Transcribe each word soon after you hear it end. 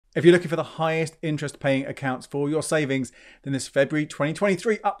If you're looking for the highest interest paying accounts for your savings, then this February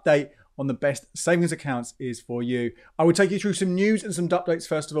 2023 update on the best savings accounts is for you. I will take you through some news and some updates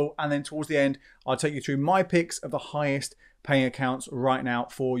first of all, and then towards the end, I'll take you through my picks of the highest paying accounts right now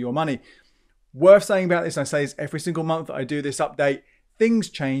for your money. Worth saying about this, and I say this every single month that I do this update, things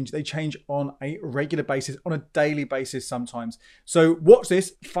change. They change on a regular basis, on a daily basis sometimes. So watch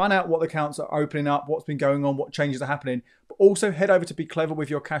this, find out what the accounts are opening up, what's been going on, what changes are happening. But also head over to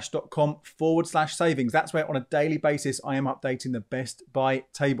becleverwithyourcash.com/savings. That's where on a daily basis I am updating the best buy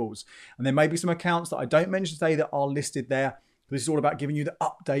tables. And there may be some accounts that I don't mention today that are listed there. This is all about giving you the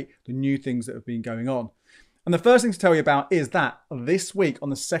update, the new things that have been going on. And the first thing to tell you about is that this week on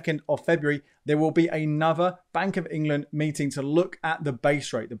the 2nd of February, there will be another Bank of England meeting to look at the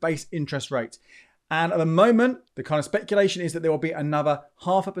base rate, the base interest rate. And at the moment, the kind of speculation is that there will be another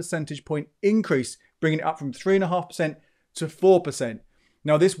 0.5 percentage point increase, bringing it up from 3.5% to 4%.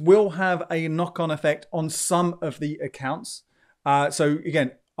 Now, this will have a knock-on effect on some of the accounts. So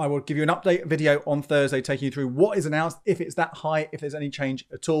again, I will give you an update video on Thursday taking you through what is announced, if it's that high, if there's any change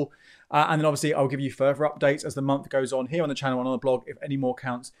at all. And then obviously I'll give you further updates as the month goes on here on the channel and on the blog if any more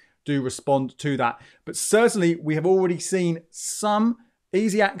accounts do respond to that. But certainly we have already seen some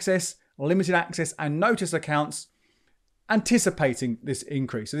easy access, limited access and notice accounts anticipating this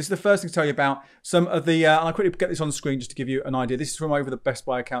increase. So this is the first thing to tell you about some of the, and I'll quickly get this on the screen just to give you an idea. This is from over the Best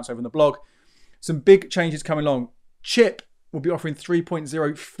Buy accounts over on the blog. Some big changes coming along. Chip will be offering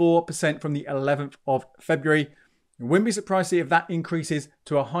 3.04% from the 11th of February. I wouldn't be surprised to see if that increases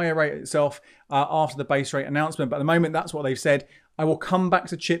to a higher rate itself after the base rate announcement. But at the moment, that's what they've said. I will come back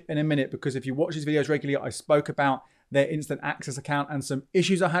to Chip in a minute because if you watch these videos regularly, I spoke about their instant access account and some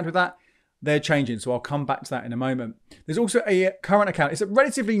issues I had with that. They're changing, so I'll come back to that in a moment. There's also a current account. It's a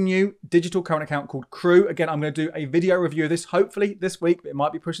relatively new digital current account called Crew. Again, I'm going to do a video review of this hopefully this week, but it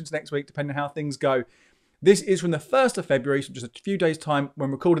might be pushed into next week depending on how things go. This is from the 1st of February, so just a few days' time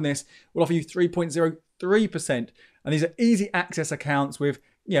when recording this. We'll offer you 3.03%. And these are easy access accounts with,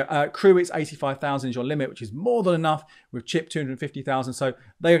 Crew, it's 85,000 is your limit, which is more than enough. With Chip, 250,000. So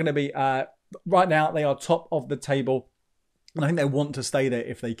they're going to be, right now, they are top of the table. And I think they want to stay there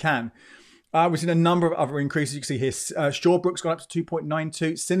if they can. We've seen a number of other increases. You can see here, Shawbrook's gone up to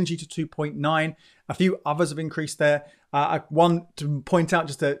 2.92, Synergy to 2.9. A few others have increased there. One to point out,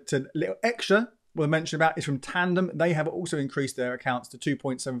 just a little extra, we'll mention about is from Tandem. They have also increased their accounts to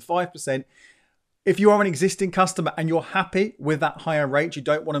 2.75%. If you are an existing customer and you're happy with that higher rate, you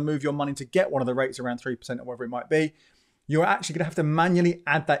don't want to move your money to get one of the rates around 3% or whatever it might be, you're actually going to have to manually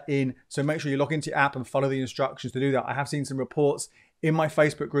add that in. So make sure you log into your app and follow the instructions to do that. I have seen some reports in my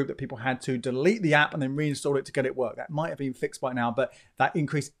Facebook group that people had to delete the app and then reinstall it to get it work. That might have been fixed by now, but that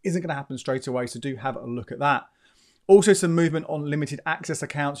increase isn't going to happen straight away. So do have a look at that. Also some movement on limited access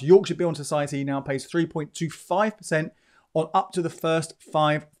accounts. Yorkshire Building Society now pays 3.25% on up to the first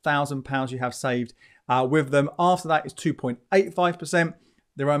 £5,000 you have saved with them. After that is 2.85%.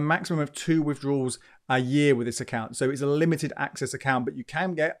 There are a maximum of 2 withdrawals a year with this account. So it's a limited access account, but you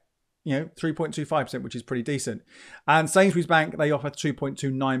can get 3.25%, which is pretty decent. And Sainsbury's Bank, they offer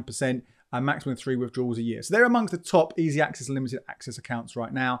 2.29%. A maximum of 3 withdrawals a year. So they're amongst the top easy access and limited access accounts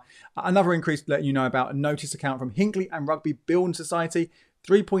right now. Another increase to let you know about, a notice account from Hinckley and Rugby Building Society,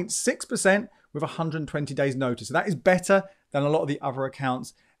 3.6% with 120 days notice. So that is better than a lot of the other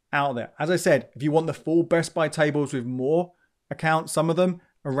accounts out there. As I said, if you want the full Best Buy tables with more accounts, some of them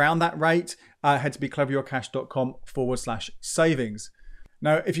around that rate, head to becleveryourcash.com/savings.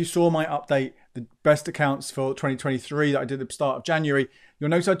 Now, if you saw my update, the best accounts for 2023 that I did at the start of January,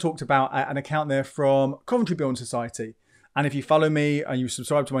 you'll notice I talked about an account there from Coventry Building Society. And if you follow me and you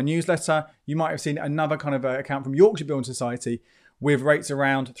subscribe to my newsletter, you might have seen another kind of account from Yorkshire Building Society with rates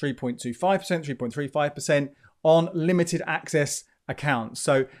around 3.25%, 3.35% on limited access accounts.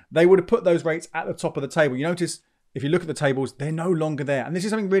 So they would have put those rates at the top of the table. You notice if you look at the tables, they're no longer there. And this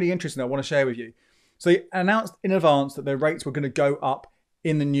is something really interesting I want to share with you. So they announced in advance that their rates were going to go up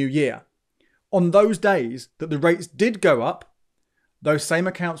in the new year. On those days that the rates did go up, those same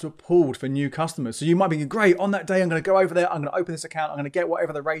accounts were pulled for new customers. So you might be thinking, great, on that day, I'm going to go over there, I'm going to open this account, I'm going to get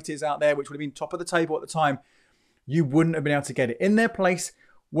whatever the rate is out there, which would have been top of the table at the time. You wouldn't have been able to get it. In their place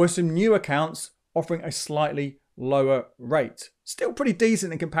were some new accounts offering a slightly lower rate. Still pretty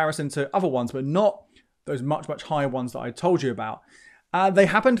decent in comparison to other ones, but not those much, much higher ones that I told you about. They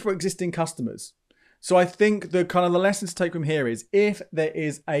happened for existing customers. So I think the kind of the lesson to take from here is if there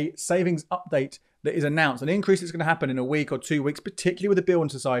is a savings update that is announced, an increase that's going to happen in a week or 2 weeks, particularly with the building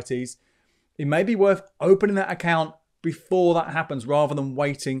societies, it may be worth opening that account before that happens rather than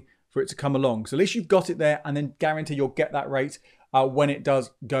waiting for it to come along. So at least you've got it there and then guarantee you'll get that rate when it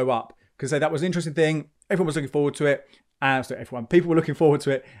does go up. Because that was an interesting thing. Everyone was looking forward to it. People were looking forward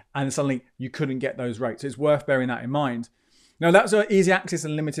to it, and suddenly you couldn't get those rates. So it's worth bearing that in mind. Now, that's our easy access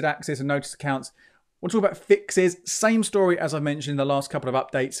and limited access and notice accounts. We'll talk about fixes. Same story as I mentioned in the last couple of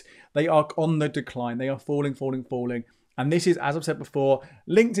updates. They are on the decline. They are falling. And this is, as I've said before,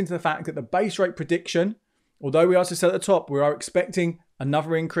 linked into the fact that the base rate prediction, although we are still at the top, we are expecting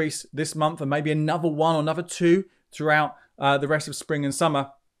another increase this month and maybe another one or another two throughout the rest of spring and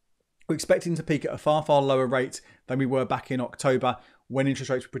summer. We're expecting to peak at a far lower rate than we were back in October when interest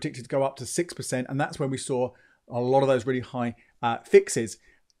rates were predicted to go up to 6%. And that's when we saw a lot of those really high fixes.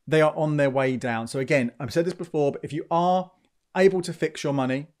 They are on their way down. So again, I've said this before, but if you are able to fix your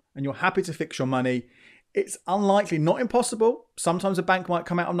money and you're happy to fix your money, it's unlikely, not impossible. Sometimes a bank might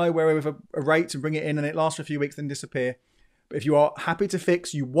come out of nowhere with a rate and bring it in and it lasts for a few weeks, then disappear. But if you are happy to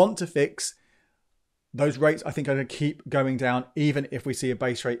fix, you want to fix, those rates, I think, are going to keep going down, even if we see a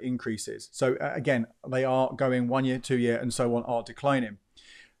base rate increases. So again, they are going 1 year, 2 year, and so on are declining.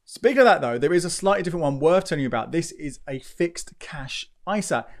 Speaking of that, though, there is a slightly different one worth telling you about. This is a fixed cash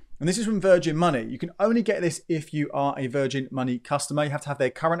ISA. And this is from Virgin Money. You can only get this if you are a Virgin Money customer. You have to have their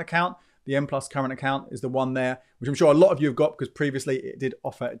current account. The M Plus current account is the one there, which I'm sure a lot of you have got because previously it did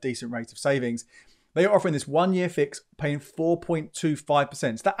offer a decent rate of savings. They are offering this 1 year fix, paying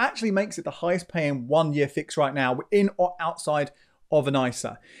 4.25%. So that actually makes it the highest paying 1 year fix right now, in or outside of an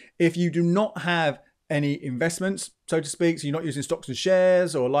ISA. If you do not have any investments, so to speak, so you're not using stocks and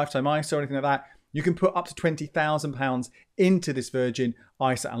shares or lifetime ISA or anything like that, you can put up to £20,000 into this Virgin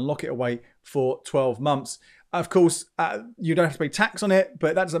ISA and lock it away for 12 months. Of course, you don't have to pay tax on it,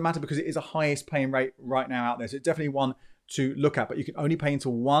 but that doesn't matter because it is the highest paying rate right now out there. So it's definitely one to look at, but you can only pay into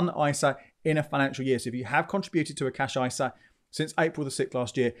one ISA in a financial year. So if you have contributed to a cash ISA since April the 6th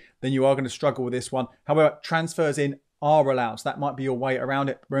last year, then you are going to struggle with this one. However, transfers in are allowed. So that might be your way around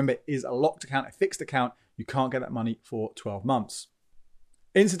it. Remember, it is a locked account, a fixed account. You can't get that money for 12 months.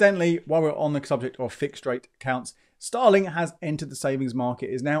 Incidentally, while we're on the subject of fixed rate accounts, Starling has entered the savings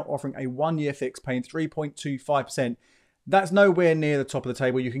market, is now offering a 1 year fix paying 3.25%. That's nowhere near the top of the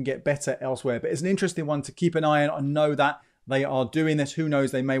table. You can get better elsewhere, but it's an interesting one to keep an eye on. I know that they are doing this. Who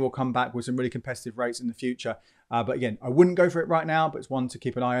knows, they may well come back with some really competitive rates in the future. But again, I wouldn't go for it right now, but it's one to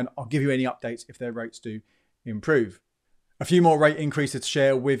keep an eye on. I'll give you any updates if their rates do improve. A few more rate increases to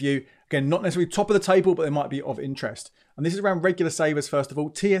share with you. Again, not necessarily top of the table, but they might be of interest. And this is around regular savers, first of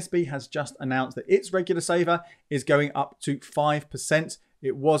all. TSB has just announced that its regular saver is going up to 5%.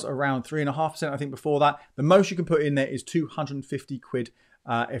 It was around 3.5%, I think, before that. The most you can put in there is 250 quid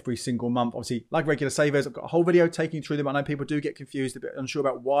every single month. Obviously, like regular savers, I've got a whole video taking you through them. I know people do get confused, a bit unsure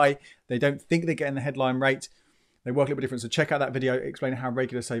about why they don't think they're getting the headline rate. They work a little bit different. So check out that video explaining how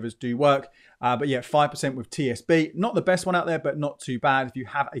regular savers do work. But yeah, 5% with TSB. Not the best one out there, but not too bad. If you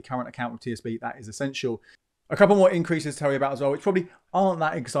have a current account with TSB, that is essential. A couple more increases to tell you about as well, which probably aren't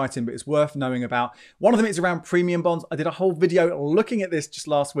that exciting, but it's worth knowing about. One of them is around premium bonds. I did a whole video looking at this just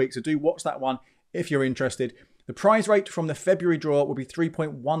last week, so do watch that one if you're interested. The prize rate from the February draw will be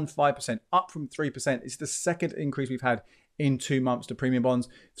 3.15%, up from 3%. It's the second increase we've had in 2 months to premium bonds.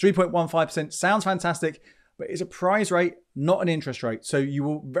 3.15% sounds fantastic, but it's a prize rate, not an interest rate. So you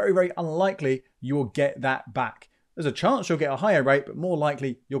will very unlikely you will get that back. There's a chance you'll get a higher rate, but more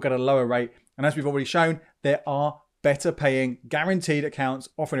likely you'll get a lower rate. And as we've already shown, there are better paying guaranteed accounts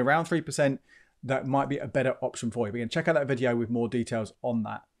offering around 3% that might be a better option for you. But again, check out that video with more details on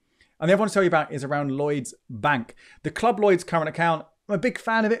that. And the other one to tell you about is around Lloyds Bank. The Club Lloyds current account, I'm a big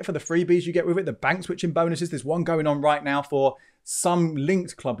fan of it for the freebies you get with it, the bank switching bonuses. There's one going on right now for some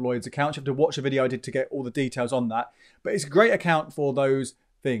linked Club Lloyds accounts. You have to watch a video I did to get all the details on that. But it's a great account for those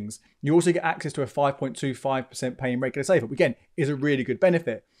things. You also get access to a 5.25% paying regular saver, which again is a really good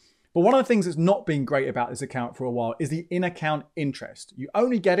benefit. But one of the things that's not been great about this account for a while is the in-account interest. You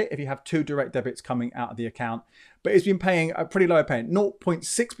only get it if you have 2 direct debits coming out of the account, but it's been paying a pretty low paying,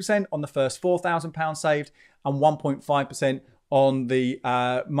 0.6% on the first £4,000 saved and 1.5% on the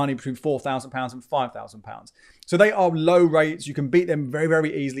money between £4,000 and £5,000. So they are low rates. You can beat them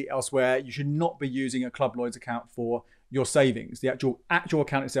very easily elsewhere. You should not be using a Club Lloyds account for your savings, the actual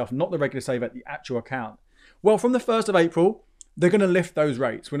account itself, not the regular saver, the actual account. Well, from the 1st of April, they're going to lift those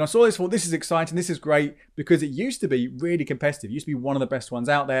rates. When I saw this, I thought this is exciting, this is great, because it used to be really competitive. It used to be one of the best ones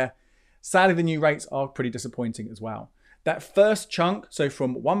out there. Sadly, the new rates are pretty disappointing as well. That first chunk, so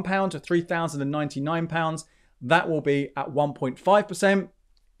from £1 to £3,099, that will be at 1.5%,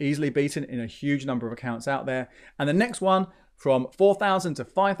 easily beaten in a huge number of accounts out there. And the next one, from £4,000 to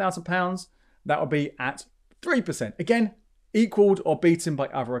 £5,000, that will be at 3%. Again, equaled or beaten by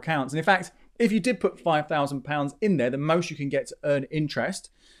other accounts. And in fact, if you did put £5,000 in there, the most you can get to earn interest,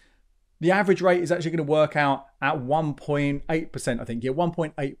 the average rate is actually going to work out at 1.8%, I think. Yeah,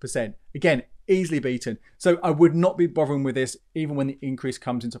 1.8%. Again, easily beaten. So I would not be bothering with this even when the increase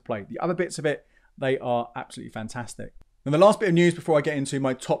comes into play. The other bits of it, they are absolutely fantastic. And the last bit of news before I get into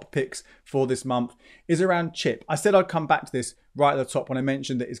my top picks for this month is around Chip. I said I'd come back to this right at the top when I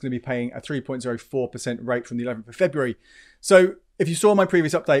mentioned that it's going to be paying a 3.04% rate from the 11th of February. So if you saw my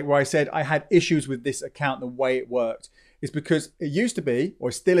previous update where I said I had issues with this account, the way it worked, is because it used to be, or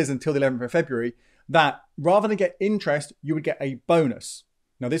it still is until the 11th of February, that rather than get interest, you would get a bonus.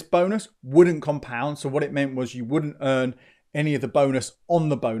 Now this bonus wouldn't compound, so what it meant was you wouldn't earn any of the bonus on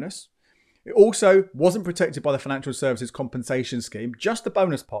the bonus. It also wasn't protected by the Financial Services Compensation Scheme, just the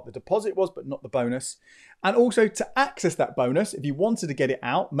bonus part. The deposit was, but not the bonus. And also to access that bonus, if you wanted to get it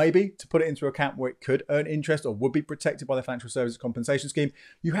out, maybe to put it into an account where it could earn interest or would be protected by the Financial Services Compensation Scheme,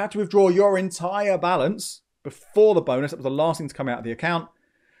 you had to withdraw your entire balance before the bonus. That was the last thing to come out of the account.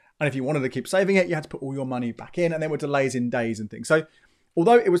 And if you wanted to keep saving it, you had to put all your money back in, and there were delays in days and things. So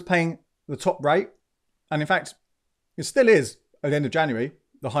although it was paying the top rate, and in fact, it still is at the end of January,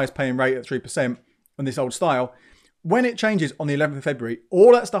 the highest paying rate at 3% on this old style, when it changes on the 11th of February,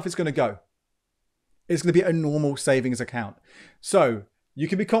 all that stuff is going to go. It's going to be a normal savings account. So you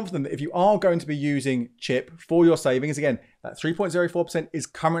can be confident that if you are going to be using Chip for your savings, again, that 3.04% is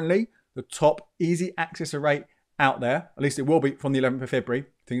currently the top easy access rate out there. At least it will be from the 11th of February.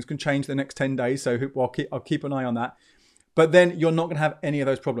 Things can change the next 10 days, so I'll keep an eye on that. But then you're not going to have any of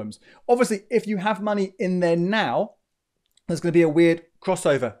those problems. Obviously, if you have money in there now, there's going to be a weird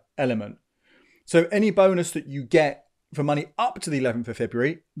crossover element. So any bonus that you get for money up to the 11th of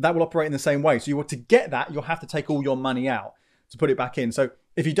February, that will operate in the same way. So you want to get that, you'll have to take all your money out to put it back in. So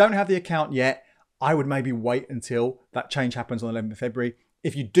if you don't have the account yet, I would maybe wait until that change happens on the 11th of February.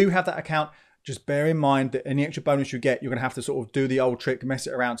 If you do have that account, just bear in mind that any extra bonus you get, you're going to have to sort of do the old trick, mess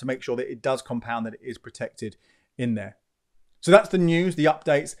it around to make sure that it does compound, that it is protected in there. So that's the news, the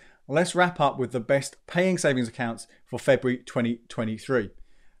updates. Let's wrap up with the best paying savings accounts for February 2023.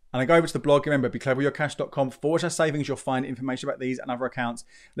 And I go over to the blog, remember, becleveryourcash.com/savings. You'll find information about these and other accounts.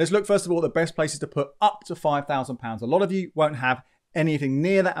 Let's look first of all at the best places to put up to £5,000. A lot of you won't have anything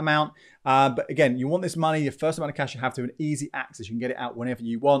near that amount. But again, you want this money, the first amount of cash you have to an easy access. You can get it out whenever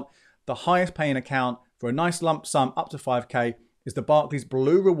you want. The highest paying account for a nice lump sum up to 5K is the Barclays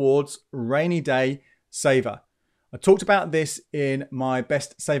Blue Rewards Rainy Day Saver. I talked about this in my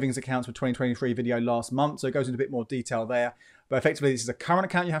best savings accounts for 2023 video last month, so it goes into a bit more detail there. But effectively, this is a current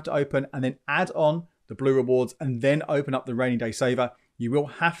account you have to open and then add on the Blue Rewards and then open up the Rainy Day Saver. You will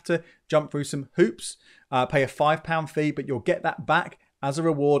have to jump through some hoops, pay a £5 fee, but you'll get that back as a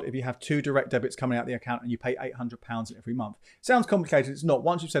reward if you have 2 direct debits coming out of the account and you pay £800 every month. Sounds complicated, it's not.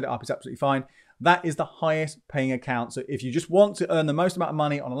 Once you've set it up, it's absolutely fine. That is the highest paying account. So if you just want to earn the most amount of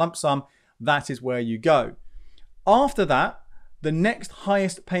money on a lump sum, that is where you go. After that, the next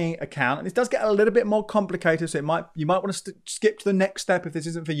highest paying account, and this does get a little bit more complicated, so you might want to skip to the next step if this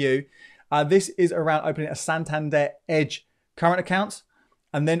isn't for you. This is around opening a Santander Edge current account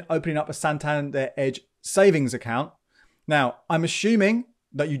and then opening up a Santander Edge savings account. Now, I'm assuming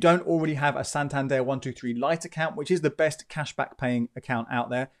that you don't already have a Santander 123 Lite account, which is the best cashback paying account out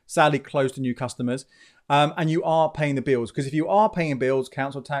there, sadly closed to new customers, and you are paying the bills. Because if you are paying bills,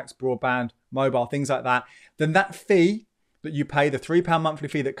 council tax, broadband, mobile, things like that, then that fee that you pay, the £3 monthly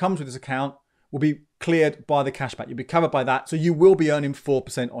fee that comes with this account, will be cleared by the cashback. You'll be covered by that, so you will be earning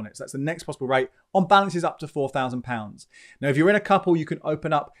 4% on it. So that's the next possible rate on balances up to £4,000. Now, if you're in a couple, you can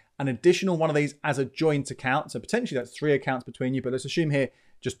open up an additional one of these as a joint account. So potentially that's 3 accounts between you, but let's assume here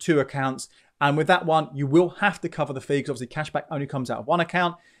just 2 accounts. And with that one, you will have to cover the fee because obviously cashback only comes out of one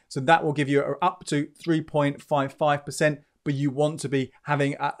account. So that will give you up to 3.55%, but you want to be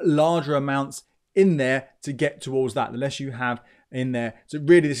having larger amounts in there to get towards that, the less you have in there. So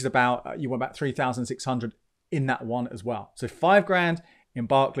really this is about, you want about 3,600 in that one as well. So 5 grand in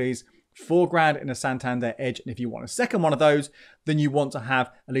Barclays, 4 grand in a Santander Edge. And if you want a second one of those, then you want to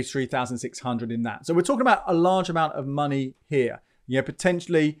have at least 3,600 in that. So we're talking about a large amount of money here. Yeah,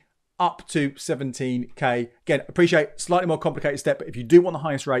 potentially up to 17K. Again, appreciate slightly more complicated step, but if you do want the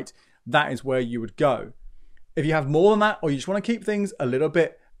highest rate, that is where you would go. If you have more than that, or you just want to keep things a little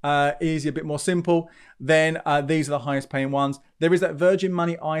bit easy, a bit more simple, then these are the highest paying ones. There is that Virgin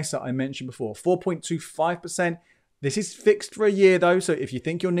Money ISA I mentioned before, 4.25%. This is fixed for a year though, so if you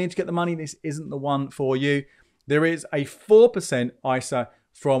think you'll need to get the money, this isn't the one for you. There is a 4% ISA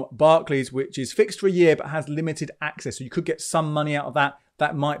from Barclays, which is fixed for a year but has limited access, so you could get some money out of that.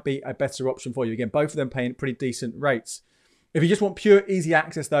 That might be a better option for you. Again, both of them paying pretty decent rates. If you just want pure easy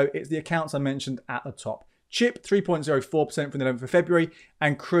access though, it's the accounts I mentioned at the top. Chip 3.04% from the 11th of February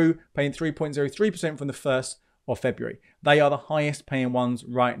and Crew paying 3.03% from the 1st of February. They are the highest paying ones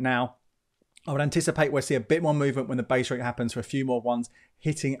right now. I would anticipate we'll see a bit more movement when the base rate happens for a few more ones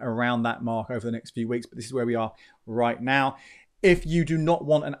hitting around that mark over the next few weeks, but this is where we are right now. If you do not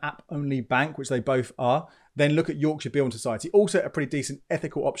want an app-only bank, which they both are, then look at Yorkshire Building Society. Also a pretty decent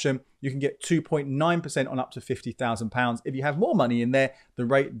ethical option. You can get 2.9% on up to £50,000. If you have more money in there, the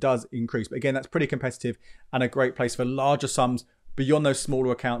rate does increase. But again, that's pretty competitive and a great place for larger sums beyond those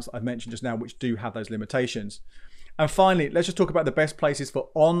smaller accounts I've mentioned just now, which do have those limitations. And finally, let's just talk about the best places for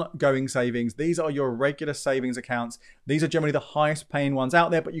ongoing savings. These are your regular savings accounts. These are generally the highest paying ones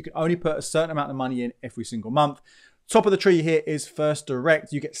out there, but you can only put a certain amount of money in every single month. Top of the tree here is First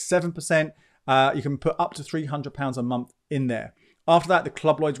Direct. You get 7%. You can put up to £300 a month in there. After that, the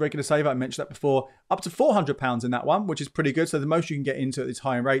Club Lloyd's regular saver, I mentioned that before, up to £400 in that one, which is pretty good. So the most you can get into at this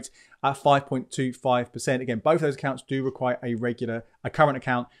higher rate at 5.25%. Again, both of those accounts do require a current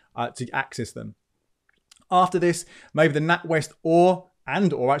account to access them. After this, maybe the NatWest or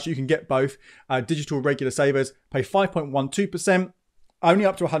actually you can get both digital regular savers, pay 5.12%. Only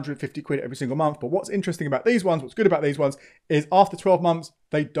up to 150 quid every single month. But what's interesting about these ones, what's good about these ones, is after 12 months,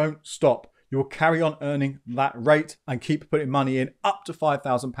 they don't stop. You will carry on earning that rate and keep putting money in up to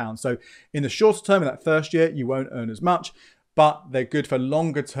 £5,000. So in the shorter term, in that first year, you won't earn as much, but they're good for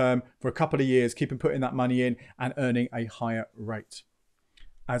longer term, for a couple of years, keeping putting that money in and earning a higher rate.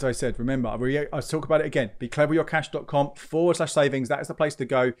 As I said, remember, I'll talk about it again. BeCleverWithYourCash.com/savings. That is the place to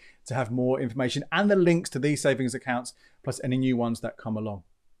go to have more information and the links to these savings accounts, plus any new ones that come along.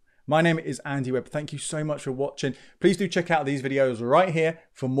 My name is Andy Webb. Thank you so much for watching. Please do check out these videos right here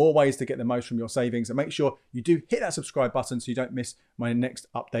for more ways to get the most from your savings. And make sure you do hit that subscribe button so you don't miss my next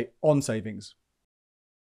update on savings.